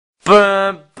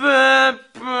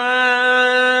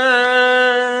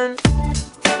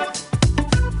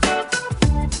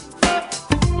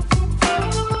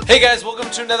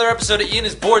welcome to another episode of Ian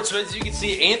is Bored. So as you can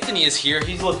see, Anthony is here.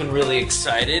 He's looking really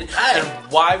excited. And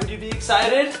why would you be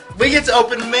excited? We get to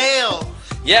open mail!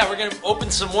 Yeah, we're gonna open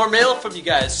some more mail from you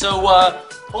guys. So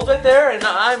hold it there and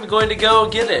I'm going to go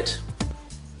get it.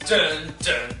 Dun,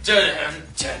 dun, dun,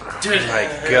 dun, dun, dun. Oh my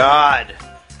god.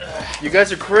 You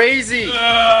guys are crazy!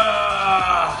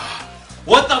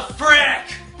 What the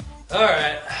frick?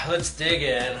 Alright, let's dig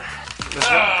in.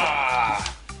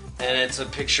 And it's a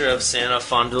picture of Santa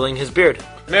fondling his beard.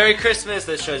 Merry Christmas!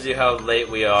 That shows you how late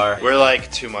we are. We're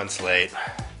like 2 months late.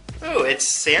 Oh, it's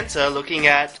Santa looking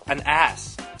at an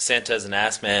ass. Santa's an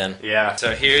ass man. Yeah.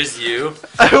 So here's you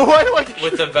What?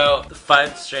 with about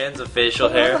 5 strands of facial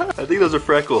hair. I think those are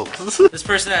freckles. This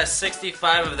person has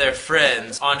 65 of their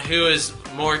friends on who is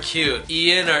more cute,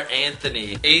 Ian or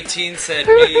Anthony. 18 said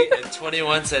me, and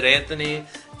 21 said Anthony,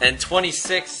 and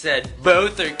 26 said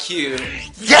both are cute.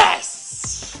 Yes!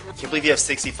 I can't believe you have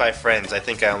 65 friends. I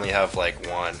think I only have like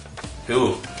 1.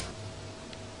 Who?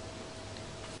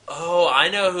 Oh, I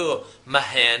know who my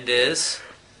hand is.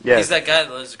 Yeah. He's that guy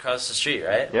that lives across the street,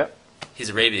 right? Yep. He's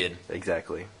Arabian.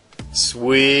 Exactly.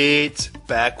 Sweet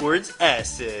backwards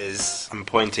S's. I'm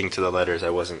pointing to the letters. I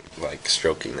wasn't like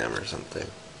stroking them or something.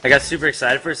 I got super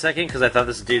excited for a second because I thought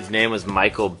this dude's name was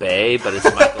Michael Bay, but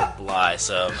it's Michael Bly,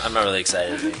 so I'm not really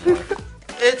excited anymore.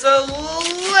 It's a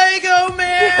Lego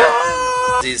man!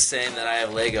 He's saying that I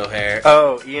have Lego hair.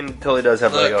 Oh, Ian totally does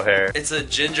have Look, Lego hair. It's a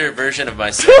ginger version of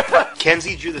myself.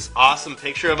 Kenzie drew this awesome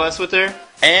picture of us with her,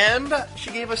 and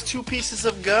she gave us 2 pieces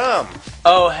of gum.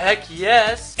 Oh, heck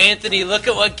yes. Anthony, look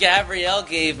at what Gabrielle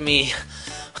gave me.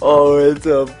 Oh, it's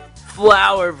a...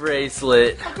 Flower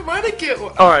bracelet. How come I didn't get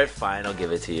one? Alright, fine, I'll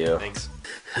give it to you. Thanks.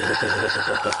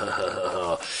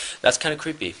 That's kind of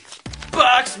creepy.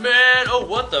 Box man! Oh,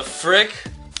 what the frick?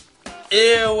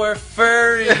 Ew, we're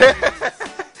furry.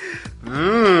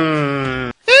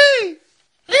 Mmm. Hey!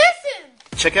 Listen!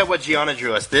 Check out what Gianna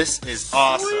drew us. This is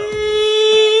awesome.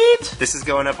 Sweet. This is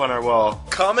going up on our wall.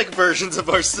 Comic versions of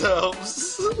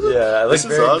ourselves. Yeah, I look This is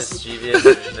very awesome. mischievous,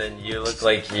 and then you look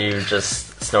like you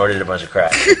just snorted a bunch of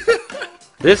crack.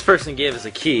 This person gave us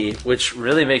a key, which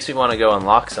really makes me want to go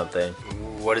unlock something.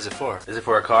 What is it for? Is it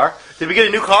for a car? Did we get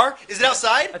a new car? Is it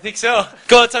outside? I think so.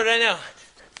 Go outside right now.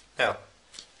 No.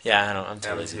 Yeah, I don't. I'm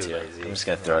too lazy to. I'm just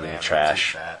gonna throw it in the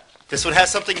trash. This one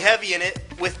has something heavy in it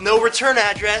with no return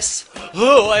address.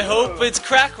 Oh, I hope it's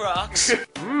crack rocks.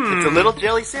 It's a little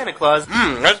jelly Santa Claus.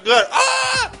 That's good.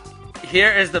 Ah!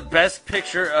 Here is the best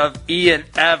picture of Ian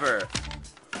ever.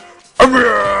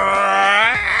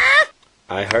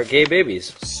 I heart gay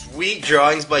babies. Sweet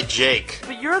drawings by Jake.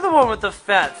 But you're the one with the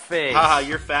fat face. Haha,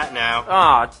 you're fat now.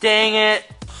 Aw, dang it.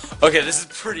 Okay, this is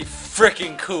pretty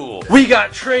freaking cool. We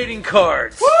got trading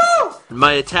cards. Woo!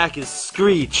 My attack is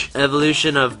Screech.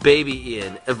 Evolution of baby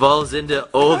Ian evolves into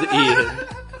old Ian.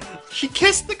 She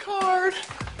kissed the card.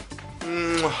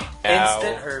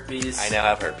 Instant herpes. I now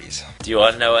have herpes. Do you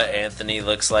want to know what Anthony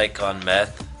looks like on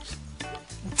meth?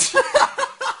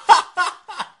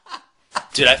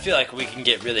 Dude, I feel like we can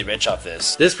get really rich off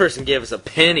this. This person gave us a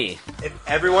penny. If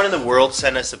everyone in the world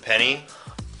sent us a penny,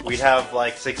 we'd have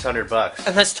like $600.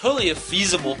 And that's totally a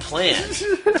feasible plan.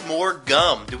 More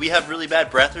gum. Do we have really bad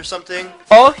breath or something?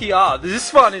 Oh yeah,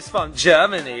 this one is from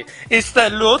Germany. It's the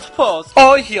Lotpost.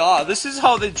 Oh yeah, this is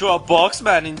how they draw a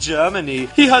boxman in Germany.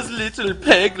 He has little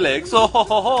peg legs. Oh ho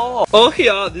ho ho. Oh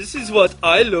yeah, this is what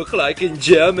I look like in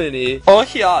Germany. Oh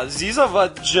yeah, these are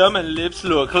what German lips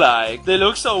look like. They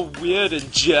look so weird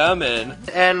and German.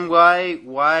 And why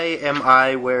am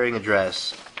I wearing a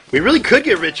dress? We really could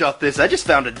get rich off this. I just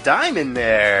found a dime in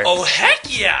there. Oh,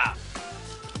 heck yeah!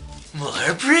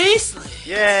 More bracelets!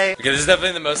 Yay. Okay, this is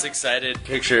definitely the most excited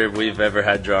picture we've ever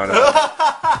had drawn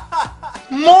up.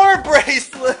 More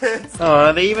bracelets!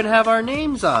 Oh, they even have our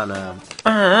names on them.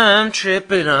 I'm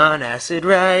tripping on acid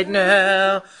right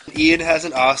now. Ian has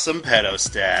an awesome pedo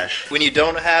stash. When you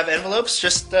don't have envelopes,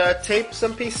 just tape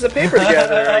some pieces of paper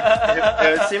together.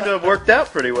 It seemed to have worked out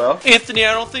pretty well. Anthony,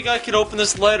 I don't think I could open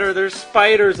this letter. There's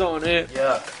spiders on it.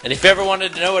 Yeah. And if you ever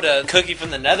wanted to know what a cookie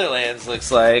from the Netherlands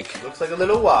looks like... Looks like a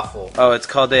little waffle. Oh, it's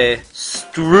called a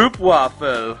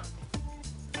stroopwafel.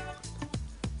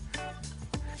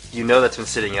 You know that's been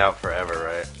sitting out forever,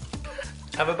 right?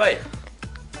 Have a bite.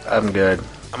 I'm good.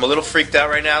 I'm a little freaked out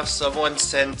right now. Someone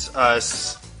sent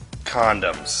us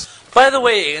condoms. By the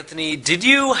way, Anthony, did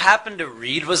you happen to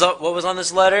read what was on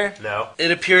this letter? No.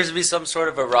 It appears to be some sort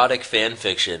of erotic fan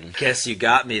fiction. Guess you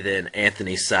got me then,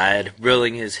 Anthony sighed,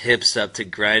 rolling his hips up to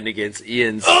grind against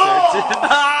Ian's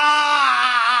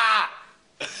I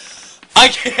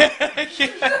can't.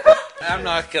 I'm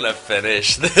not gonna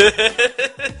finish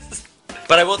this.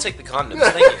 But I will take the condoms,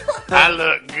 thank you. I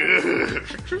look good.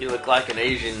 You look like an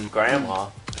Asian grandma.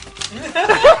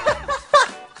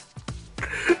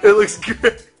 It looks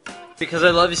good. Because I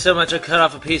love you so much, I cut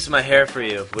off a piece of my hair for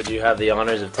you. Would you have the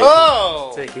honors of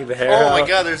taking the hair Oh my out?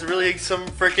 god, there's really some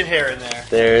freaking hair in there.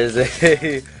 There is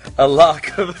a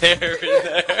lock of hair in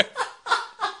there.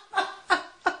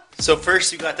 So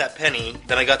first you got that penny,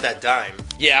 then I got that dime.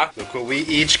 Yeah. Look what we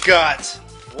each got.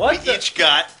 What? We each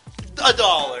got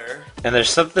 $1. And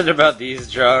there's something about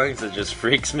these drawings that just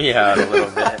freaks me out a little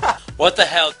bit. What the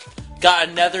hell? Got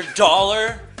another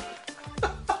 $1?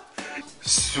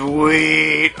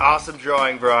 Sweet. Awesome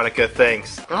drawing, Veronica.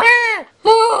 Thanks. I'm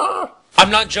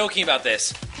not joking about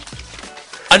this.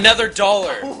 Another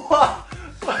 $1.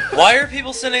 Why are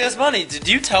people sending us money? Did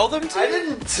you tell them to? I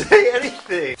didn't say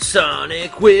anything.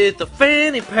 Sonic with the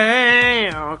fanny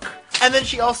pack. And then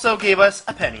she also gave us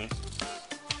a penny.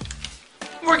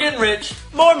 We're getting rich.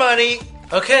 More money.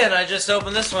 Okay, and I just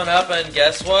opened this one up, and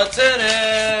guess what's in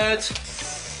it?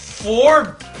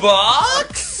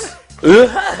 $4?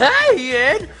 Hey,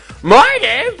 Ian. My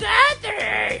name's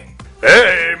Anthony.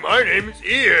 Hey, my name is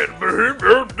Ian.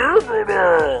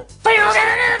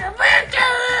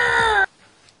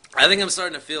 I think I'm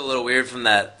starting to feel a little weird from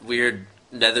that weird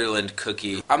Netherland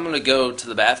cookie. I'm gonna go to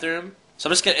the bathroom, so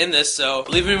I'm just gonna end this. So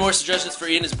leave me more suggestions for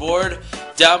Ian is bored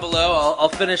down below. I'll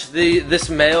finish this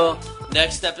mail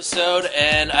next episode,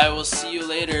 and I will see you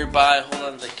later. Bye.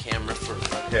 Hold on to the camera for a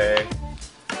minute. Okay.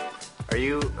 Are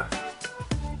you...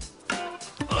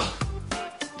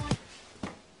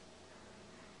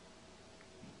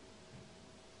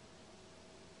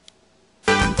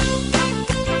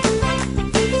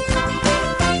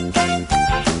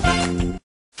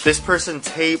 This person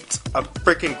taped a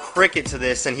freaking cricket to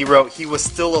this, and he wrote, "He was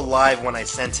still alive when I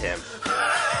sent him."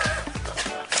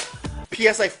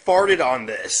 P.S. I farted on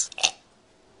this.